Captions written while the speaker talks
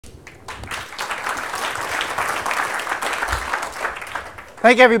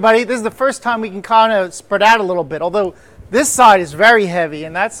Thank you, everybody. This is the first time we can kind of spread out a little bit, although this side is very heavy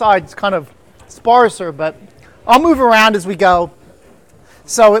and that side's kind of sparser, but I'll move around as we go.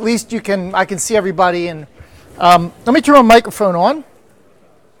 So at least I can see everybody. And let me turn my microphone on.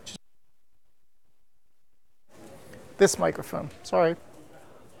 This microphone, sorry.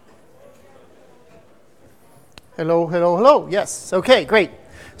 Hello, hello, hello. Yes, okay, great.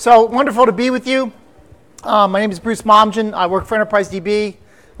 So wonderful to be with you. My name is Bruce Momjian. I work for Enterprise DB,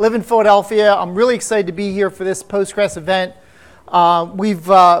 live in Philadelphia. I'm really excited to be here for this Postgres event.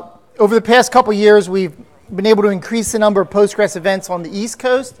 Over the past couple years, we've been able to increase the number of Postgres events on the East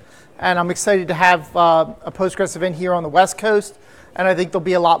Coast, and I'm excited to have a Postgres event here on the West Coast, and I think there'll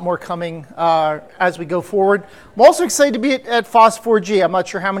be a lot more coming as we go forward. I'm also excited to be at FOSS4G. I'm not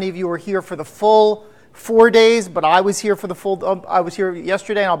sure how many of you were here for the full 4 days, but I was here for the full. I was here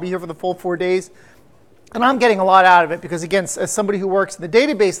yesterday, and I'll be here for the full 4 days. And I'm getting a lot out of it because, again, as somebody who works in the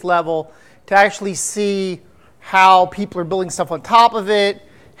database level, to actually see how people are building stuff on top of it,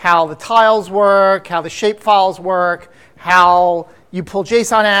 how the tiles work, how the shape files work, how you pull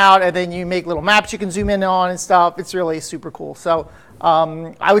JSON out, and then you make little maps you can zoom in on and stuff. It's really super cool. So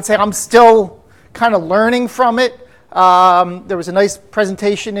I would say I'm still kind of learning from it. There was a nice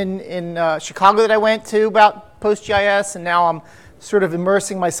presentation in Chicago that I went to about PostGIS, and now I'm sort of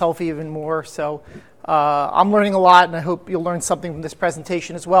immersing myself even more. So I'm learning a lot, and I hope you'll learn something from this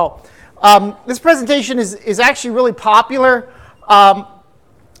presentation as well. This presentation is actually really popular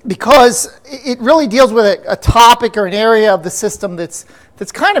because it really deals with a topic or an area of the system that's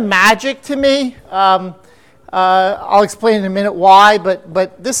kind of magic to me. I'll explain in a minute why,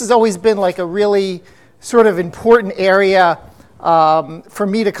 but this has always been like a really sort of important area for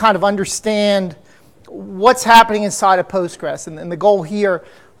me to kind of understand what's happening inside of Postgres. And the goal here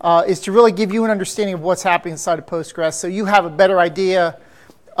is to really give you an understanding of what's happening inside of Postgres so you have a better idea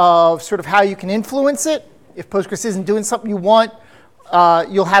of sort of how you can influence it. If Postgres isn't doing something you want,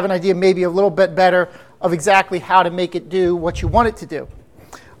 you'll have an idea maybe a little bit better of exactly how to make it do what you want it to do.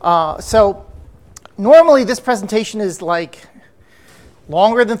 So normally this presentation is like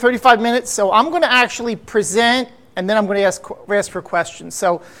longer than 35 minutes, so I'm going to actually present and then I'm going to ask for questions.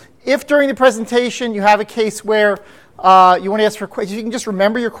 So if during the presentation you have a case where you want to ask for questions, you can just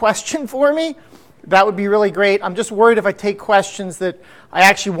remember your question for me. That would be really great. I'm just worried if I take questions that I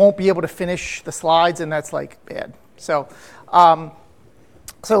actually won't be able to finish the slides, and that's like bad. So,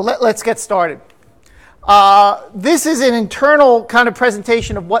 let's get started. This is an internal kind of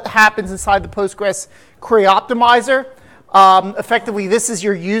presentation of what happens inside the Postgres Query Optimizer. Effectively, this is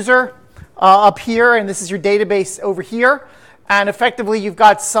your user up here, and this is your database over here. And effectively, you've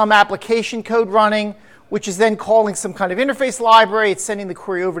got some application code running, which is then calling some kind of interface library. It's sending the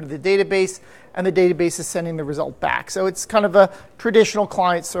query over to the database, and the database is sending the result back. So it's kind of a traditional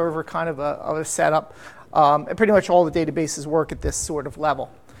client-server kind of a setup. And pretty much all the databases work at this sort of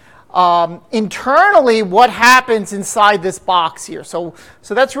level. Internally, what happens inside this box here? So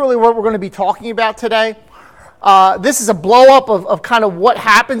that's really what we're going to be talking about today. This is a blow-up of kind of what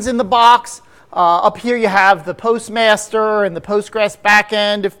happens in the box. Up here you have the postmaster and the Postgres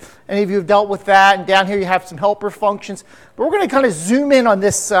backend, if any of you have dealt with that. And down here you have some helper functions. But we're going to kind of zoom in on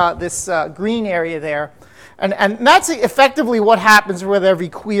this green area there. And that's effectively what happens with every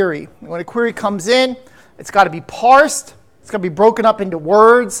query. When a query comes in, it's got to be parsed. It's going to be broken up into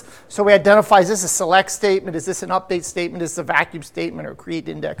words. So we identify, is this a select statement? Is this an update statement? Is this a vacuum statement or create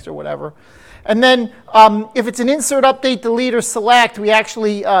index or whatever? And then if it's an insert, update, delete, or select, we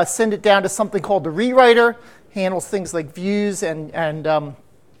actually send it down to something called the rewriter. Handles things like views and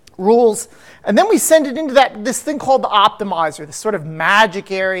rules. And then we send it into this thing called the optimizer, this sort of magic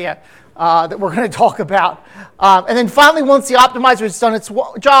area that we're going to talk about. And then finally, once the optimizer has done its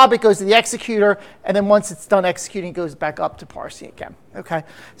job, it goes to the executor. And then once it's done executing, it goes back up to parsing again. Okay.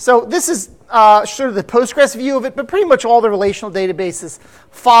 So this is sort of the Postgres view of it, but pretty much all the relational databases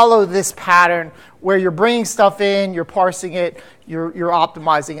follow this pattern where you're bringing stuff in, you're parsing it, you're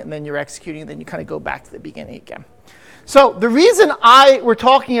optimizing it, and then you're executing, and then you kind of go back to the beginning again. So the reason we're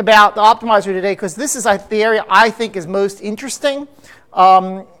talking about the optimizer today, because this is the area I think is most interesting.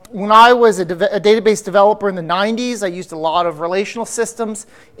 When I was a database developer in the 90s, I used a lot of relational systems,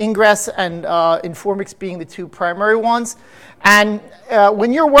 Ingress and Informix being the two primary ones. And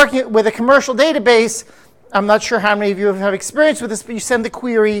when you're working with a commercial database, I'm not sure how many of you have experience with this, but you send the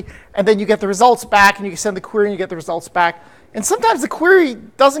query, and then you get the results back, and you send the query, and you get the results back. And sometimes the query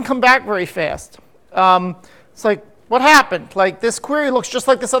doesn't come back very fast. It's like, what happened? Like, this query looks just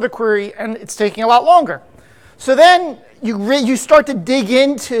like this other query, and it's taking a lot longer. So then you start to dig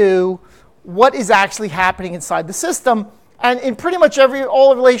into what is actually happening inside the system, And in pretty much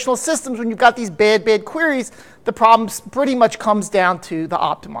all relational systems, when you've got these bad queries, the problem pretty much comes down to the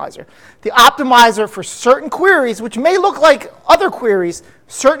optimizer. The optimizer for certain queries, which may look like other queries,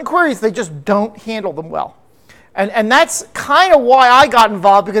 certain queries, they just don't handle them well. And that's kind of why I got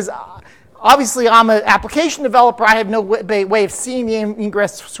involved, because obviously I'm an application developer. I have no way of seeing the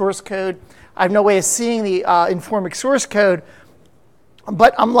ingress source code. I have no way of seeing the Informix source code.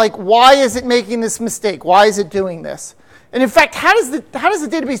 But I'm like, why is it making this mistake? Why is it doing this? And in fact, how does the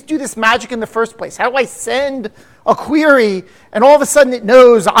database do this magic in the first place? How do I send a query and all of a sudden it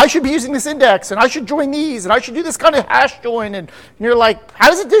knows I should be using this index and I should join these and I should do this kind of hash join? And you're like, how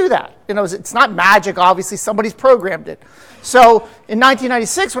does it do that? It's not magic, obviously. Somebody's programmed it. So in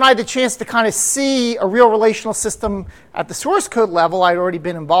 1996, when I had the chance to kind of see a real relational system at the source code level, I'd already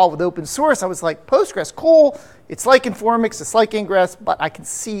been involved with open source. I was like, Postgres, cool. It's like Informix, it's like Ingress, but I can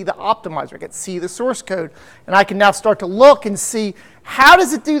see the optimizer. I can see the source code. And I can now start to look and see, how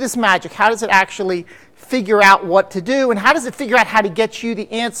does it do this magic? How does it actually figure out what to do? And how does it figure out how to get you the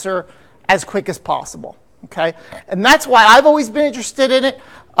answer as quick as possible? Okay? And that's why I've always been interested in it.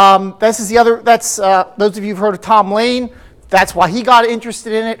 Those of you who've heard of Tom Lane, that's why he got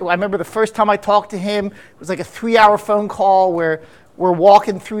interested in it. I remember the first time I talked to him, it was like a 3-hour phone call where we're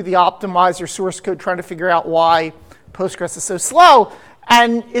walking through the optimizer source code trying to figure out why Postgres is so slow.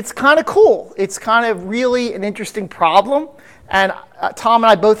 And it's kind of cool. It's kind of really an interesting problem. And Tom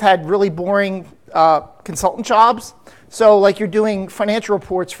and I both had really boring consultant jobs. So like you're doing financial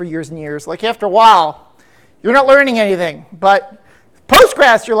reports for years and years. Like after a while, you're not learning anything. But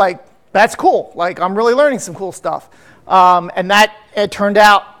Postgres, you're like, that's cool. Like I'm really learning some cool stuff. And that it turned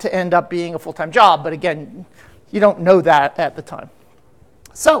out to end up being a full-time job. But again, you don't know that at the time.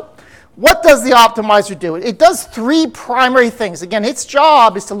 So what does the optimizer do? It does 3 primary things. Again, its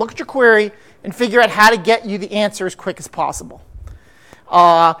job is to look at your query and figure out how to get you the answer as quick as possible.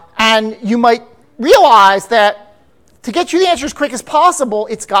 And you might realize that to get you the answer as quick as possible,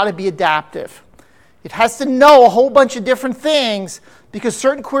 it's got to be adaptive. It has to know a whole bunch of different things, because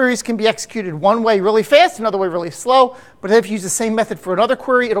certain queries can be executed one way really fast, another way really slow. But if you use the same method for another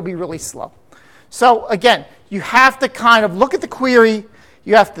query, it'll be really slow. So again, you have to kind of look at the query.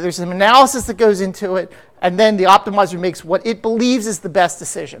 There's some analysis that goes into it, and then the optimizer makes what it believes is the best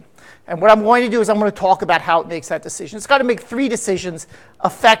decision. And what I'm going to do is I'm going to talk about how it makes that decision. It's got to make 3 decisions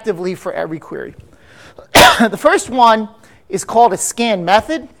effectively for every query. The first one is called a scan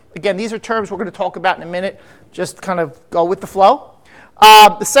method. Again, these are terms we're going to talk about in a minute. Just kind of go with the flow.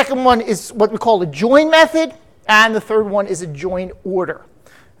 The second one is what we call a join method, and the third one is a join order.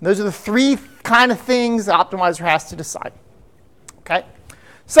 And those are the 3 kind of things the optimizer has to decide. Okay?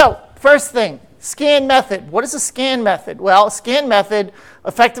 So first thing, scan method. What is a scan method? Well, a scan method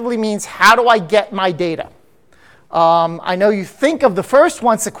effectively means, how do I get my data? I know you think of the first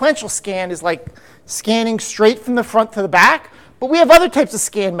one, sequential scan, is like scanning straight from the front to the back. But we have other types of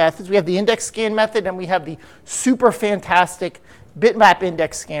scan methods. We have the index scan method, and we have the super fantastic bitmap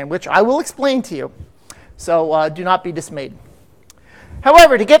index scan, which I will explain to you. So do not be dismayed.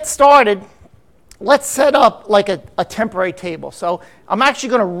 However, to get started, let's set up like a temporary table. So I'm actually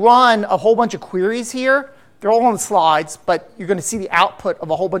going to run a whole bunch of queries here. They're all on the slides, but you're going to see the output of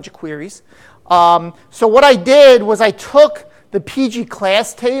a whole bunch of queries. So what I did was I took the PG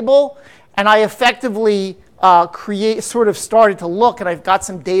class table, and I effectively started to look, and I've got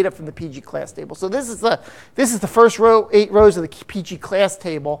some data from the PG class table. So this is the first 8 rows of the PG class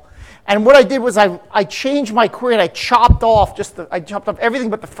table. And what I did was I changed my query, and I chopped off everything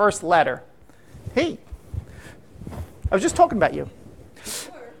but the first letter. Hey, I was just talking about you.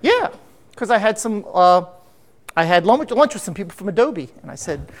 Sure. Yeah, because I had lunch with some people from Adobe, and I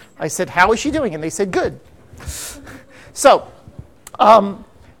said, how is she doing? And they said, good. So I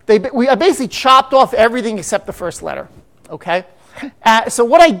basically chopped off everything except the first letter. Okay. So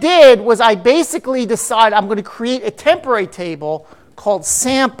what I did was I basically decided I'm going to create a temporary table called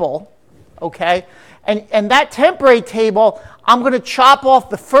sample. Okay. And that temporary table, I'm going to chop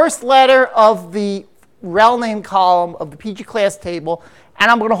off the first letter of the rel name column of the PG class table, and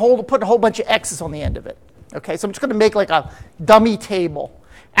I'm going to put a whole bunch of X's on the end of it. Okay, so I'm just going to make like a dummy table,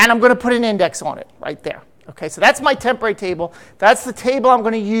 and I'm going to put an index on it right there. Okay, so that's my temporary table. That's the table I'm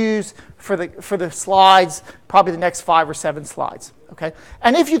going to use for the slides, probably the next 5 or 7 slides. Okay,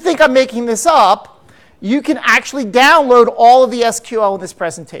 and if you think I'm making this up, you can actually download all of the SQL in this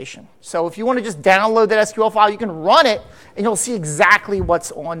presentation. So if you want to just download that SQL file, you can run it, and you'll see exactly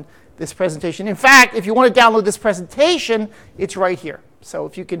what's on this presentation. In fact, if you want to download this presentation, it's right here. So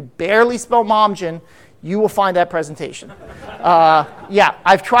if you can barely spell Momjian, you will find that presentation. Yeah,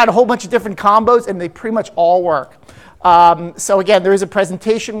 I've tried a whole bunch of different combos, and they pretty much all work. So again, there is a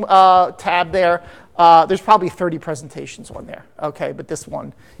presentation tab there. There's probably 30 presentations on there, okay, but this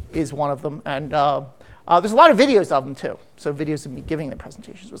one is one of them. And there's a lot of videos of them, too. So videos of me giving the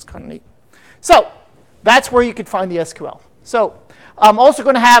presentations was kind of neat. So that's where you could find the SQL. So I'm also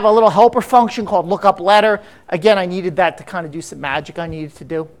going to have a little helper function called lookup letter. Again, I needed that to kind of do some magic I needed to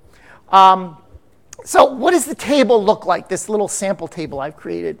do. So what does the table look like, this little sample table I've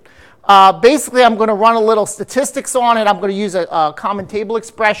created? Basically, I'm going to run a little statistics on it. I'm going to use a common table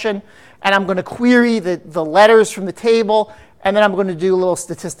expression, and I'm going to query the letters from the table, and then I'm going to do a little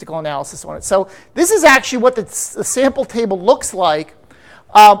statistical analysis on it. So this is actually what the sample table looks like.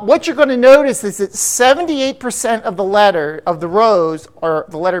 What you're going to notice is that 78% of the rows are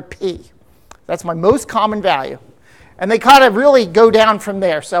the letter P. That's my most common value. And they kind of really go down from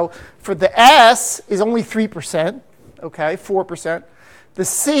there. So for the S is only 3%, okay, 4%. The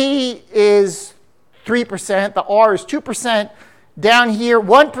C is 3%. The R is 2%. Down here,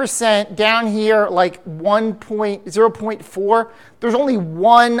 1%. Down here, like 0.4. There's only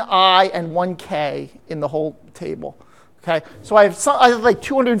one I and one K in the whole table. Okay, so I have like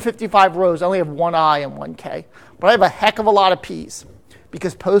 255 rows. I only have one I and one K. But I have a heck of a lot of Ps.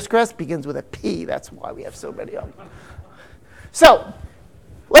 Because Postgres begins with a P. That's why we have so many of them. So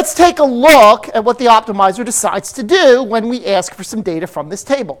let's take a look at what the optimizer decides to do when we ask for some data from this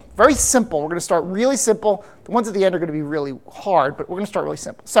table. Very simple. We're going to start really simple. The ones at the end are going to be really hard, but we're going to start really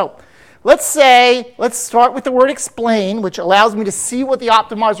simple. So let's start with the word explain, which allows me to see what the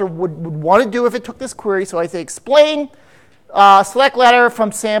optimizer would want to do if it took this query. So I say explain, select letter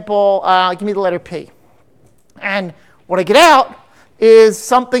from sample, give me the letter P. And what I get out is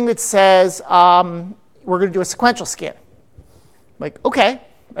something that says we're going to do a sequential scan. Like, OK,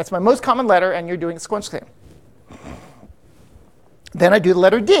 that's my most common letter, and you're doing a sequential scan. Then I do the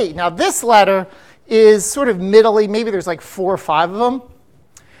letter D. Now, this letter is sort of middly. Maybe there's like 4 or 5 of them.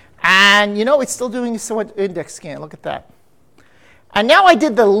 And you know, it's still doing a index scan. Look at that. And now I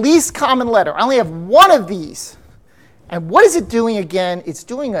did the least common letter. I only have one of these. And what is it doing again? It's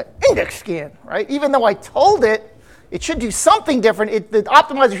doing an index scan, right? Even though I told it should do something different, the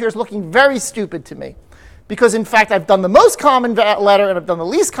optimizer here is looking very stupid to me. Because, in fact, I've done the most common letter, and I've done the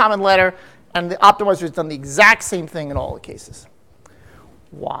least common letter, and the optimizer has done the exact same thing in all the cases.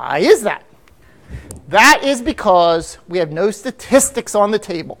 Why is that? That is because we have no statistics on the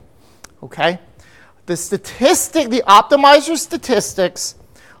table. Okay? The optimizer statistics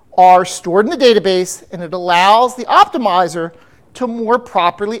are stored in the database, and it allows the optimizer to more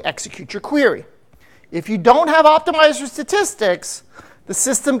properly execute your query. If you don't have optimizer statistics, the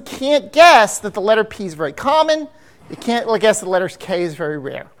system can't guess that the letter P is very common. It can't guess that the letter K is very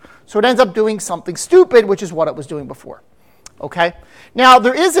rare. So it ends up doing something stupid, which is what it was doing before. Okay? Now,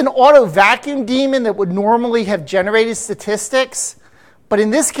 there is an auto vacuum daemon that would normally have generated statistics. But in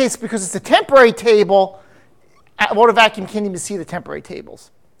this case, because it's a temporary table, auto vacuum can't even see the temporary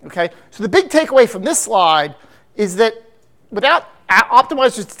tables. Okay? So the big takeaway from this slide is that without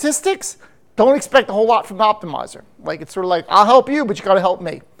optimizer statistics, don't expect a whole lot from the optimizer. Like, it's sort of like, I'll help you, but you got to help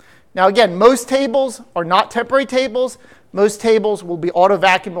me. Now, again, most tables are not temporary tables. Most tables will be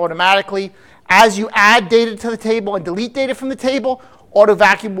auto-vacuumed automatically. As you add data to the table and delete data from the table,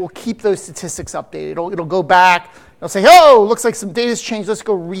 auto-vacuum will keep those statistics updated. It'll go back. It'll say, oh, looks like some data's changed. Let's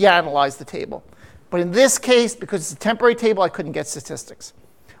go reanalyze the table. But in this case, because it's a temporary table, I couldn't get statistics.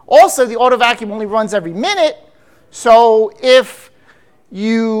 Also, the auto-vacuum only runs every minute. So if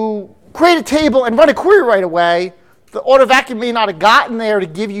you create a table and run a query right away, the auto vacuum may not have gotten there to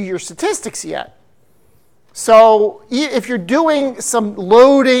give you your statistics yet. So if you're doing some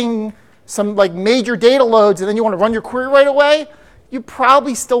loading, some like major data loads, and then you want to run your query right away, you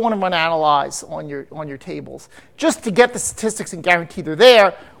probably still want to run analyze on your tables just to get the statistics and guarantee they're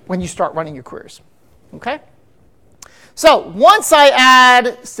there when you start running your queries. Okay? So once I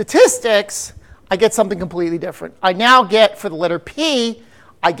add statistics, I get something completely different. I now get, for the letter P,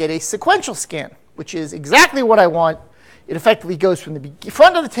 I get a sequential scan, which is exactly what I want. It effectively goes from the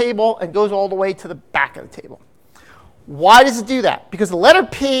front of the table and goes all the way to the back of the table. Why does it do that? Because the letter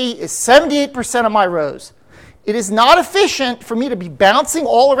P is 78% of my rows. It is not efficient for me to be bouncing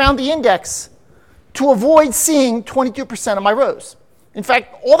all around the index to avoid seeing 22% of my rows. In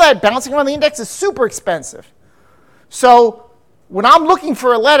fact, all that bouncing around the index is super expensive. So when I'm looking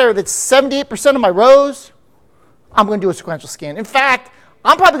for a letter that's 78% of my rows, I'm going to do a sequential scan. In fact,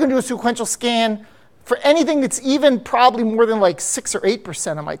 I'm probably going to do a sequential scan for anything that's even probably more than like 6 or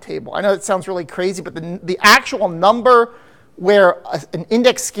 8% of my table. I know it sounds really crazy, but the actual number where an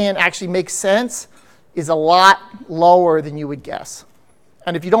index scan actually makes sense is a lot lower than you would guess.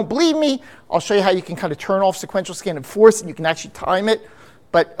 And if you don't believe me, I'll show you how you can kind of turn off sequential scan and force it. You can actually time it.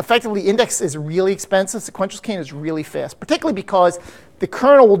 But effectively, index is really expensive. Sequential scan is really fast, particularly because the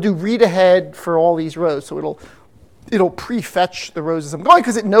kernel will do read ahead for all these rows. So it'll prefetch the rows as I'm going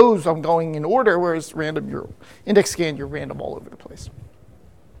because it knows I'm going in order, whereas random, your index scan, you're random all over the place.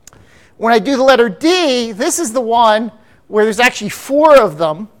 When I do the letter D, this is the one where there's actually 4 of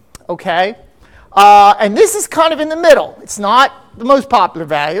them, okay? And this is kind of in the middle. It's not the most popular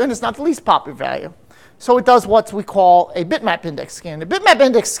value, and it's not the least popular value. So it does what we call a bitmap index scan. A bitmap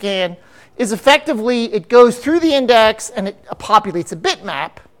index scan is effectively, it goes through the index and it populates a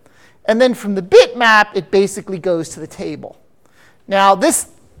bitmap. And then from the bitmap, it basically goes to the table. Now, this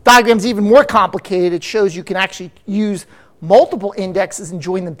diagram is even more complicated. It shows you can actually use multiple indexes and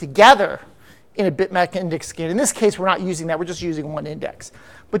join them together in a bitmap index scan. In this case, we're not using that. We're just using one index.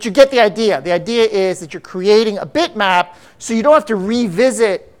 But you get the idea. The idea is that you're creating a bitmap so you don't have to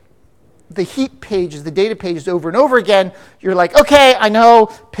revisit the heap pages, the data pages over and over again. You're like, okay, I know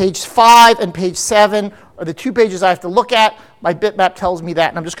page 5 and page 7 are the 2 pages I have to look at. My bitmap tells me that,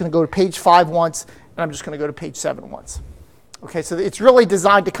 and I'm just going to go to page 5 once, and I'm just going to go to page 7 once. Okay, so it's really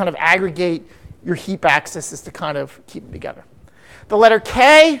designed to kind of aggregate your heap accesses to kind of keep them together. The letter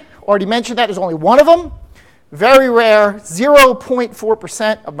K, already mentioned that, there's only one of them. Very rare,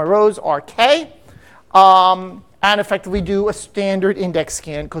 0.4% of my rows are K. And effectively do a standard index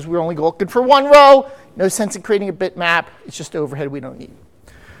scan because we're only looking for one row. No sense in creating a bitmap. It's just overhead we don't need.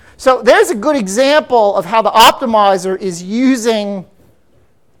 So there's a good example of how the optimizer is using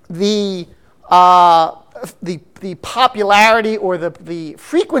the popularity or the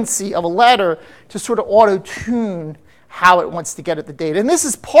frequency of a letter to sort of auto-tune how it wants to get at the data. And this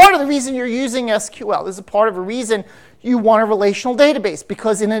is part of the reason you're using SQL. This is part of a reason you want a relational database,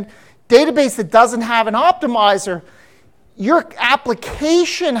 because in a database that doesn't have an optimizer, your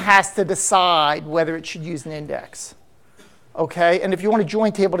application has to decide whether it should use an index. Okay? And if you want to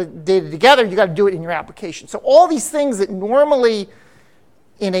join table data together, you got to do it in your application. So all these things that normally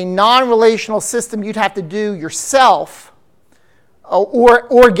in a non-relational system you'd have to do yourself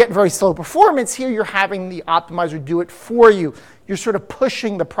or get very slow performance, here you're having the optimizer do it for you. You're sort of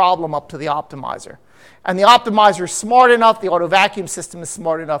pushing the problem up to the optimizer. And the optimizer is smart enough, the auto vacuum system is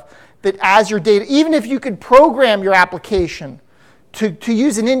smart enough, that as your data, even if you could program your application to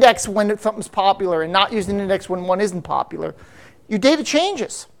use an index when something's popular and not use an index when one isn't popular, your data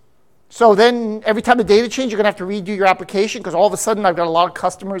changes. So then every time the data changes, you're going to have to redo your application because all of a sudden I've got a lot of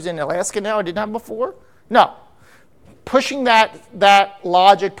customers in Alaska now I didn't have before. No. Pushing that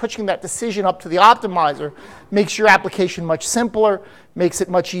logic, pushing that decision up to the optimizer makes your application much simpler, makes it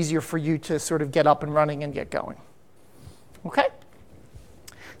much easier for you to sort of get up and running and get going. Okay?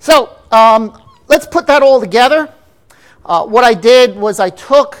 So let's put that all together. What I did was I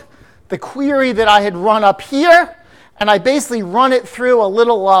took the query that I had run up here, and I basically run it through a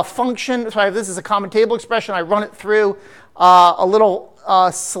little function. So this is a common table expression. I run it through a little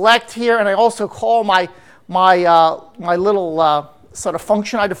select here, and I also call my little sort of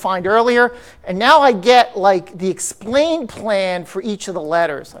function I defined earlier. And now I get like the explain plan for each of the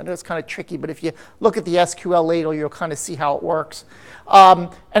letters. I know it's kind of tricky, but if you look at the SQL ladle, you'll kind of see how it works. And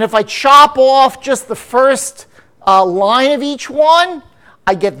if I chop off just the first line of each one,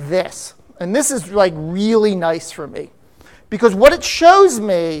 I get this. And this is like really nice for me. Because what it shows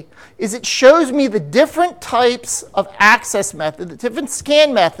me is it shows me the different types of access methods, the different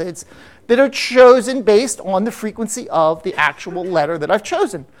scan methods that are chosen based on the frequency of the actual letter that I've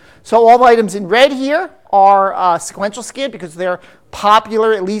chosen. So all the items in red here are sequential scan because they're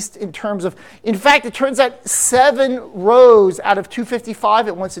popular, at least in terms of, in fact, it turns out 7 rows out of 255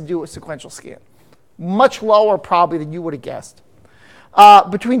 it wants to do a sequential scan. Much lower probably than you would have guessed.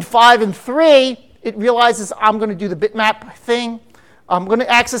 Between 5 and 3, it realizes I'm going to do the bitmap thing. I'm going to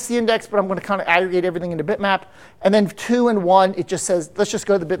access the index, but I'm going to kind of aggregate everything into bitmap. And then 2 and 1, it just says, let's just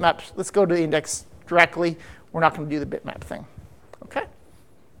go to the bitmap. Let's go to the index directly. We're not going to do the bitmap thing. Okay?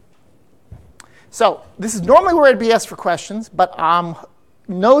 So this is normally where I'd be asked for questions, but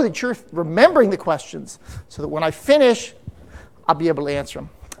know that you're remembering the questions so that when I finish, I'll be able to answer them.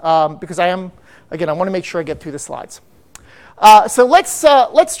 Because I want to make sure I get through the slides. So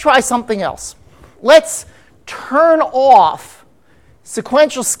let's try something else. Let's turn off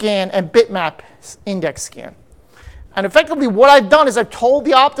sequential scan and bitmap index scan. And effectively what I've done is I've told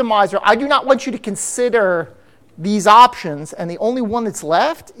the optimizer, I do not want you to consider these options, and the only one that's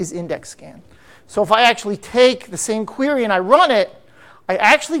left is index scan. So if I actually take the same query and I run it, I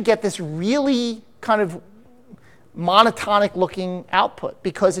actually get this really kind of monotonic looking output,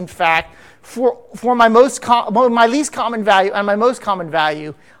 because in fact, for my my least common value and my most common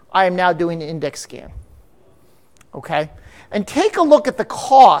value, I am now doing an index scan. Okay? And take a look at the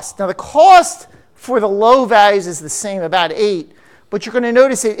cost. Now the cost for the low values is the same, about 8, but you're going to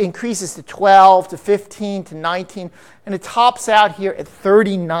notice it increases to 12, to 15, to 19, and it tops out here at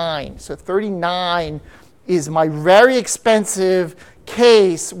 39. So 39 is my very expensive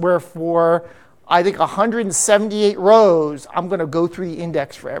case where for, I think, 178 rows, I'm going to go through the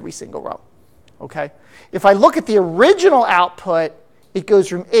index for every single row. Okay? If I look at the original output, it goes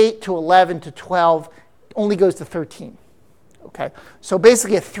from 8 to 11 to 12, only goes to 13. Okay? So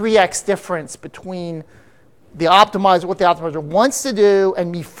basically a 3x difference between the optimizer, what the optimizer wants to do,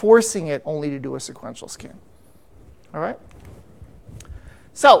 and me forcing it only to do a sequential scan. All right?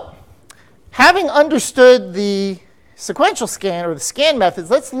 So, having understood the sequential scan or the scan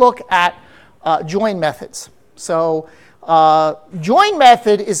methods, let's look at join methods. So, join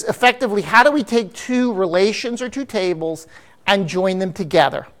method is effectively how do we take two relations or two tables and join them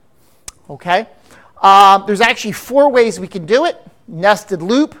together. Okay? There's actually 4 ways we can do it. Nested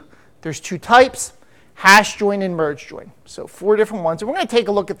loop, there's 2 types. Hash join and merge join. So 4 different ones. And we're going to take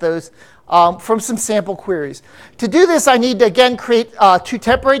a look at those from some sample queries. To do this, I need to, again, create 2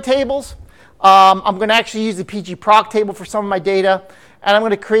 temporary tables. I'm going to actually use the pgproc table for some of my data. And I'm going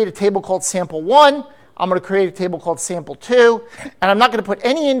to create a table called sample1. I'm going to create a table called sample2. And I'm not going to put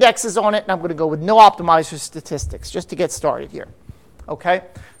any indexes on it. And I'm going to go with no optimizer statistics just to get started here. Okay?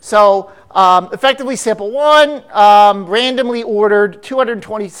 So effectively, sample 1, randomly ordered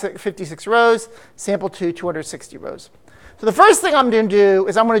 256 rows, sample 2, 260 rows. So the first thing I'm going to do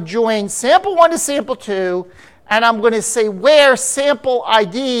is I'm going to join sample 1 to sample 2, and I'm going to say where sample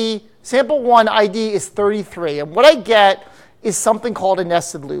 1 ID is 33. And what I get is something called a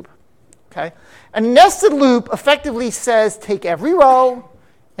nested loop. Okay? A nested loop effectively says take every row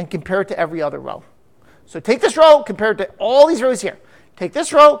and compare it to every other row. So take this row, compare it to all these rows here. Take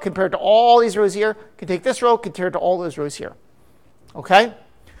this row, compare it to all these rows here. Can take this row, compare it to all those rows here. Okay?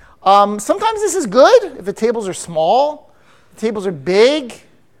 Sometimes this is good if the tables are small. If the tables are big,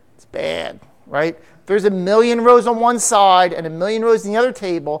 it's bad, right? If there's 1 million rows on one side and 1 million rows in the other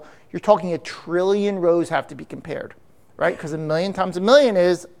table, you're talking 1 trillion rows have to be compared, right? Because 1 million times 1 million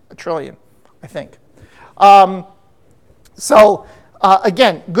is 1 trillion, I think.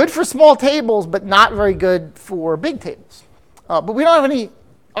 Again, good for small tables, but not very good for big tables. But we don't have any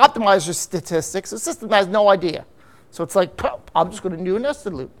optimizer statistics. The system has no idea. So it's like, I'm just going to do a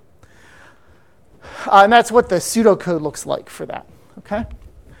nested loop. And that's what the pseudocode looks like for that. Okay?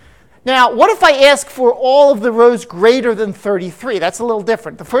 Now, what if I ask for all of the rows greater than 33? That's a little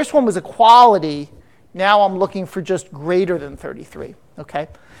different. The first one was equality. Now I'm looking for just greater than 33. Okay?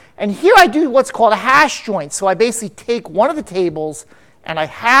 And here I do what's called a hash join. So I basically take one of the tables and I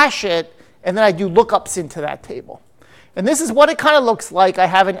hash it, and then I do lookups into that table. And this is what it kind of looks like. I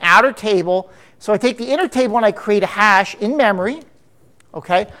have an outer table. So I take the inner table and I create a hash in memory.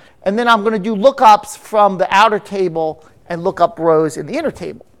 Okay? And then I'm going to do lookups from the outer table and look up rows in the inner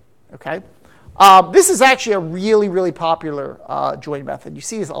table. Okay? This is actually a really, really popular join method. You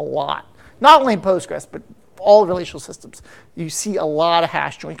see this a lot. Not only in Postgres, but all relational systems. You see a lot of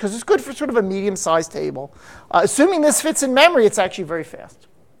hash join because it's good for sort of a medium-sized table. Assuming this fits in memory, it's actually very fast.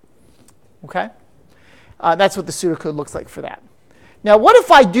 Okay? That's what the pseudocode looks like for that. Now, what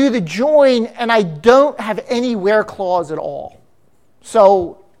if I do the join and I don't have any where clause at all?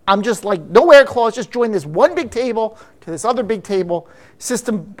 So I'm just like, no where clause, just join this one big table to this other big table.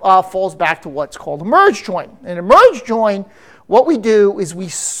 System falls back to what's called a merge join. In a merge join, what we do is we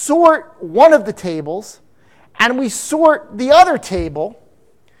sort one of the tables and we sort the other table.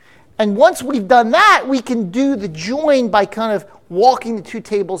 And once we've done that, we can do the join by kind of walking the 2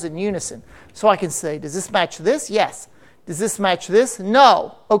 tables in unison. So I can say, does this match this? Yes. Does this match this?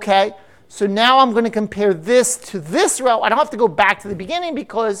 No. Okay. So now I'm going to compare this to this row. I don't have to go back to the beginning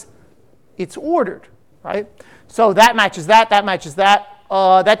because it's ordered, right? So that matches that. That matches that.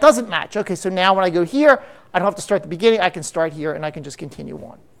 That doesn't match. Okay. So now when I go here, I don't have to start at the beginning. I can start here and I can just continue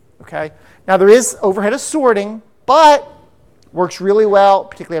on. Okay. Now there is overhead of sorting, but works really well,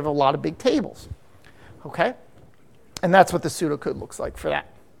 particularly if I have a lot of big tables. Okay. And that's what the pseudocode looks like for that.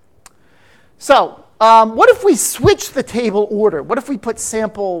 So what if we switch the table order? What if we put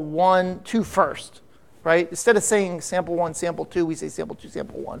sample 1, 2 first, right? Instead of saying sample 1, sample 2, we say sample 2,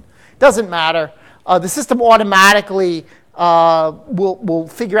 sample 1. Doesn't matter. The system automatically will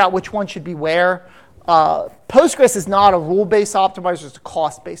figure out which one should be where. Postgres is not a rule-based optimizer. It's a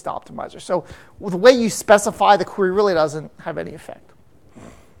cost-based optimizer. So the way you specify the query really doesn't have any effect.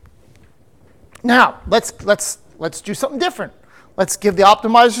 Now, let's let's do something different. Let's give the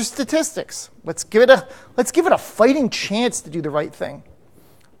optimizer statistics. Let's give it a fighting chance to do the right thing,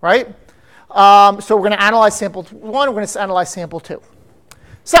 right? So we're going to analyze sample 1. We're going to analyze sample 2.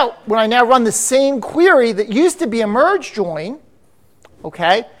 So when I now run the same query that used to be a merge join,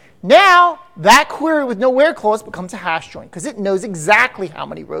 okay, now that query with no where clause becomes a hash join because it knows exactly how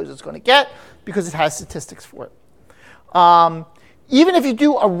many rows it's going to get because it has statistics for it. Even if you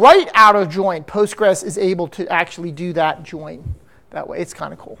do a right outer join, Postgres is able to actually do that join that way. It's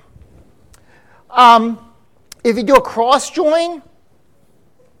kind of cool. If you do a cross join,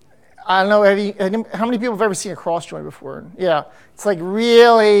 I don't know, how many people have ever seen a cross join before? Yeah, it's like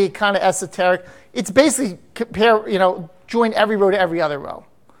really kind of esoteric. It's basically join every row to every other row.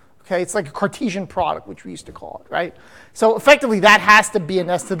 Okay, it's like a Cartesian product, which we used to call it, right? So effectively, that has to be a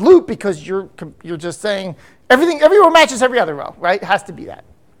nested loop because you're just saying every row matches every other row, right? It has to be that.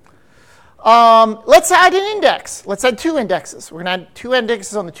 Let's add an index. Let's add 2 indexes. We're going to add 2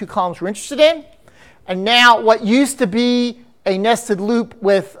 indexes on the 2 columns we're interested in. And now what used to be a nested loop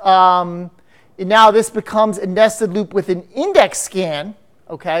with, now this becomes a nested loop with an index scan,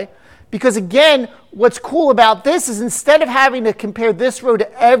 okay? Because again, what's cool about this is instead of having to compare this row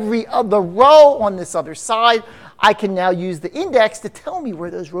to every other row on this other side, I can now use the index to tell me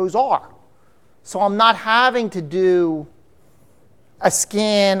where those rows are. So I'm not having to do a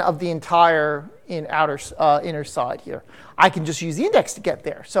scan of the entire inner side here. I can just use the index to get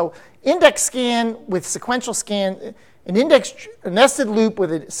there. So index scan with sequential scan, a nested loop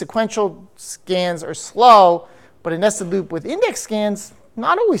with sequential scans are slow, but a nested loop with index scans,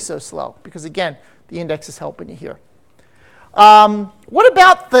 not always so slow, because again, the index is helping you here. What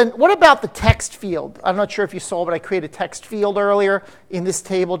about the text field? I'm not sure if you saw, but I created a text field earlier in this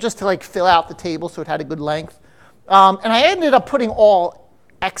table just to fill out the table so it had a good length. And I ended up putting all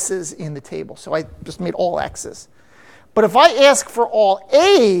X's in the table, so I just made all X's. But if I ask for all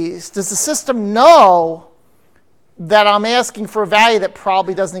A's, does the system know that I'm asking for a value that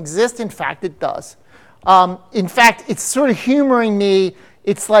probably doesn't exist? In fact, it does. In fact, it's sort of humoring me.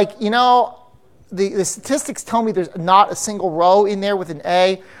 It's like, the statistics tell me there's not a single row in there with an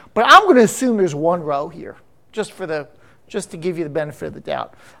A, but I'm going to assume there's one row here, just to give you the benefit of the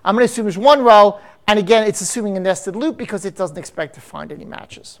doubt. I'm going to assume there's one row, and again, it's assuming a nested loop because it doesn't expect to find any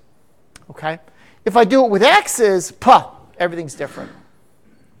matches. Okay? If I do it with X's, everything's different,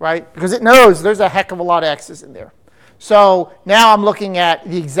 right? Because it knows there's a heck of a lot of X's in there. So now I'm looking at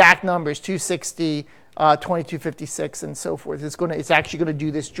the exact numbers, 260, 2256, and so forth. It's actually going to do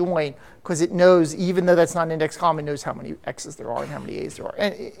this join because it knows, even though that's not an index column, it knows how many X's there are and how many A's there are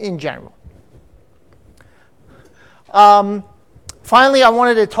in general. Finally, I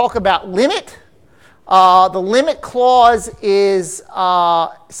wanted to talk about limit. The limit clause is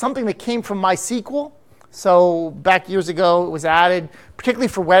something that came from MySQL. So back years ago, it was added, particularly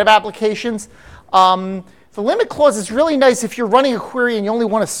for web applications. The limit clause is really nice if you're running a query and you only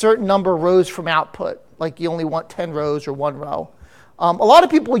want a certain number of rows from output, like you only want 10 rows or 1 row. A lot of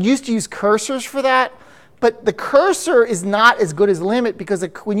people used to use cursors for that, but the cursor is not as good as limit because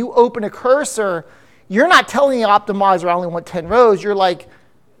when you open a cursor, you're not telling the optimizer I only want 10 rows. You're like,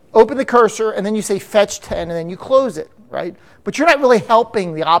 open the cursor, and then you say fetch 10, and then you close it, right? But you're not really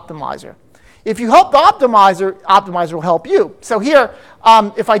helping the optimizer. If you help the optimizer will help you. So here,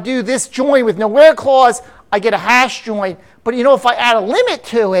 if I do this join with no where clause, I get a hash join. But if I add a limit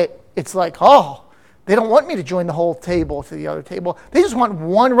to it, it's like, oh, they don't want me to join the whole table to the other table. They just want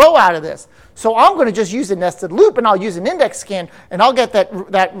one row out of this. So I'm going to just use a nested loop, and I'll use an index scan, and I'll get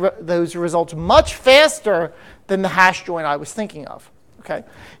those results much faster than the hash join I was thinking of. Okay.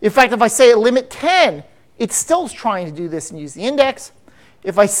 In fact, if I say limit 10, it's still trying to do this and use the index.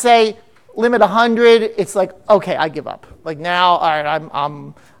 If I say limit 100, it's like, okay, I give up. Like now, all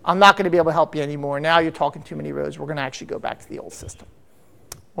right, I'm not going to be able to help you anymore. Now you're talking too many rows. We're going to actually go back to the old system.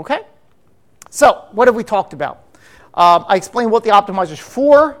 Okay? So what have we talked about? I explained what the optimizer is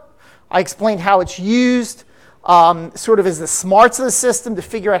for. I explained how it's used sort of as the smarts of the system to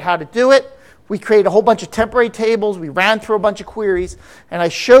figure out how to do it. We created a whole bunch of temporary tables. We ran through a bunch of queries. And I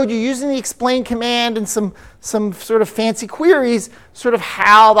showed you using the explain command and some sort of fancy queries, sort of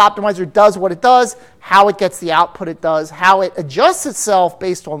how the optimizer does what it does, how it gets the output it does, how it adjusts itself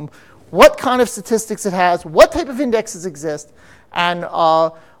based on what kind of statistics it has, what type of indexes exist, and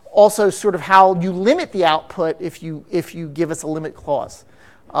also sort of how you limit the output if you give us a limit clause.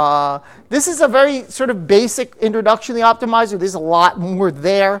 This is a very sort of basic introduction to the optimizer. There's a lot more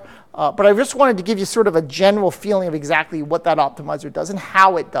there. But I just wanted to give you sort of a general feeling of exactly what that optimizer does and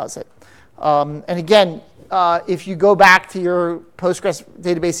how it does it. And again, if you go back to your Postgres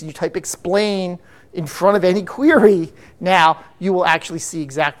database and you type explain in front of any query now, you will actually see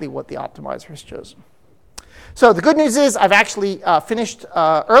exactly what the optimizer has chosen. So the good news is I've actually finished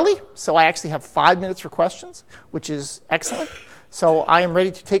early, so I actually have 5 minutes for questions, which is excellent. So I am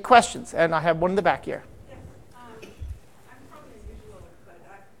ready to take questions, and I have one in the back here. Yes, I'm probably unusual, but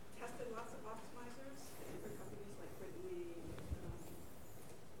I've tested lots of optimizers at different companies like Ridley,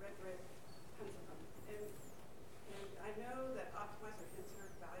 Redgrid, tons of them. And I know that optimizer hints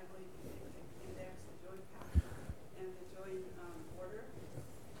are valuable. You can index the join path and the join order,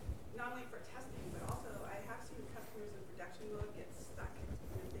 not only for testing, but also I have seen customers in production mode get stuck, and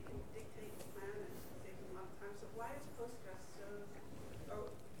they can dictate the plan and save them a lot of time. So why is Postgres so,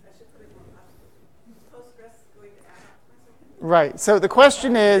 I should put it more positive. Is Postgres going to add optimizer? Right. So the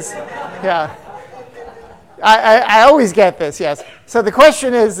question is, yeah. I always get this, yes. So the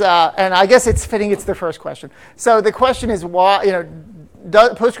question is, and I guess it's fitting, it's the first question. So the question is why,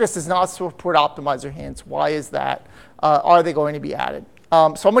 Postgres does not support optimizer hints. Why is that? Are they going to be added? So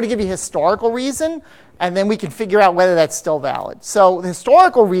I'm going to give you a historical reason, and then we can figure out whether that's still valid. So the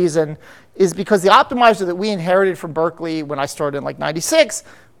historical reason is because the optimizer that we inherited from Berkeley when I started in like 96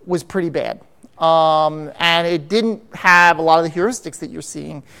 was pretty bad. And it didn't have a lot of the heuristics that you're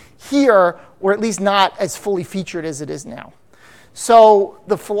seeing here, or at least not as fully featured as it is now. So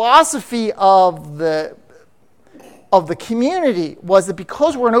the philosophy of the community was that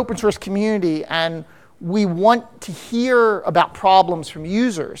because we're an open source community and we want to hear about problems from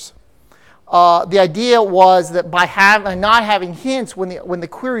users, the idea was that by not having hints, when the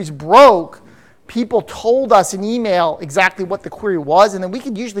queries broke, people told us in email exactly what the query was, and then we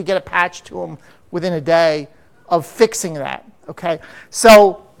could usually get a patch to them within a day of fixing that. Okay,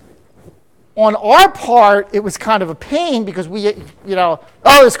 so on our part, it was kind of a pain because we,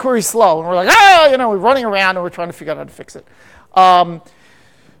 this query's slow, and we're like, we're running around and we're trying to figure out how to fix it.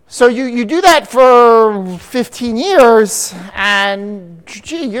 So you do that for 15 years, and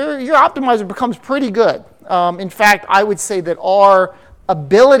gee, your optimizer becomes pretty good. In fact, I would say that our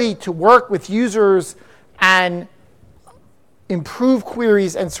ability to work with users and improve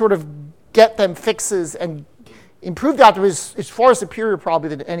queries and sort of get them fixes and improve the optimizer is far superior probably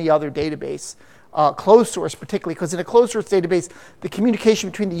than any other database, closed source particularly, because in a closed source database, the communication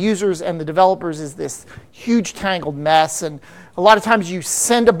between the users and the developers is this huge tangled mess. And a lot of times you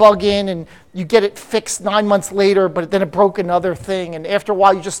send a bug in and you get it fixed 9 months later, but then it broke another thing. And after a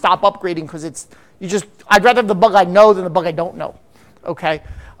while, you just stop upgrading because I'd rather have the bug I know than the bug I don't know. Okay.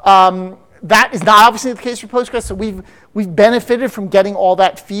 That is not obviously the case for Postgres, so we've benefited from getting all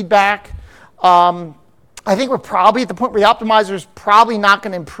that feedback. I think we're probably at the point where the optimizer is probably not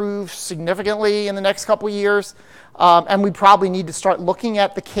going to improve significantly in the next couple of years, and we probably need to start looking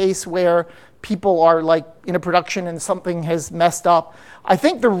at the case where people are like in a production and something has messed up. I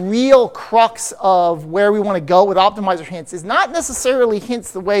think the real crux of where we want to go with optimizer hints is not necessarily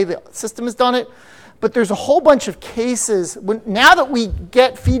hints the way the system has done it, but there's a whole bunch of cases, now that we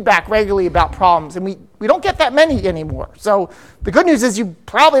get feedback regularly about problems, and we don't get that many anymore. So the good news is you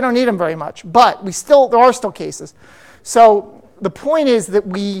probably don't need them very much, but there are still cases. So the point is that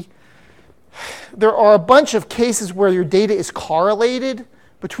there are a bunch of cases where your data is correlated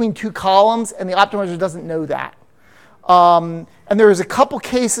between two columns, and the optimizer doesn't know that. And there's a couple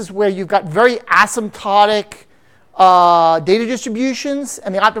cases where you've got very asymptotic data distributions,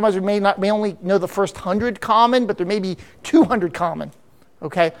 and the optimizer may only know the first 100 common, but there may be 200 common.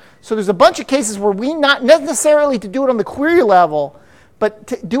 Okay, so there's a bunch of cases where we not necessarily to do it on the query level, but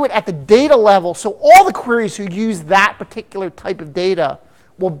to do it at the data level. So all the queries who use that particular type of data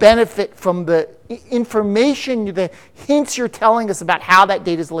will benefit from the information, the hints you're telling us about how that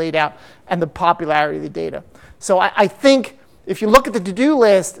data is laid out and the popularity of the data. So I think if you look at the to-do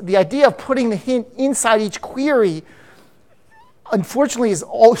list, the idea of putting the hint inside each query, unfortunately, is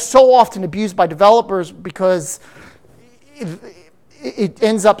so often abused by developers because it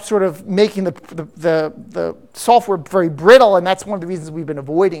ends up sort of making the software very brittle, and that's one of the reasons we've been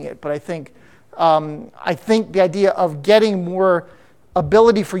avoiding it. But I think the idea of getting more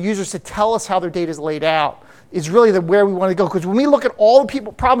ability for users to tell us how their data is laid out is really where we want to go. Because when we look at all the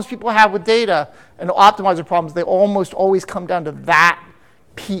problems people have with data and optimizer problems, they almost always come down to that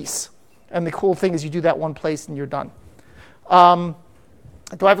piece. And the cool thing is you do that one place and you're done. Do I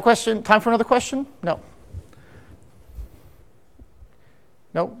have a question? Time for another question? No.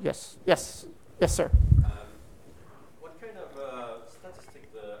 No? Yes. Yes. Yes, sir. What kind of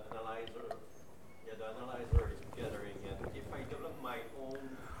statistic the analyzer is gathering? And if I develop my own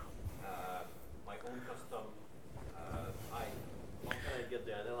custom type, how can I get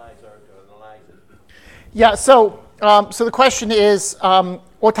the analyzer to analyze it? Yeah. So the question is,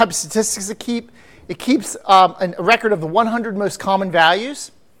 what type of statistics to keep? It keeps a record of the 100 most common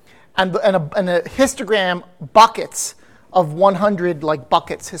values and a histogram buckets of 100 like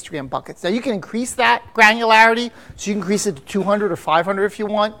buckets, histogram buckets. Now you can increase that granularity, so you can increase it to 200 or 500 if you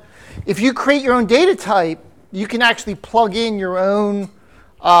want. If you create your own data type, you can actually plug in your own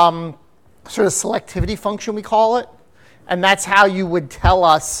sort of selectivity function, we call it, and that's how you would tell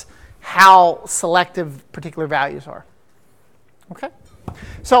us how selective particular values are. Okay?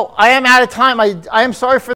 So I am out of time. I am sorry for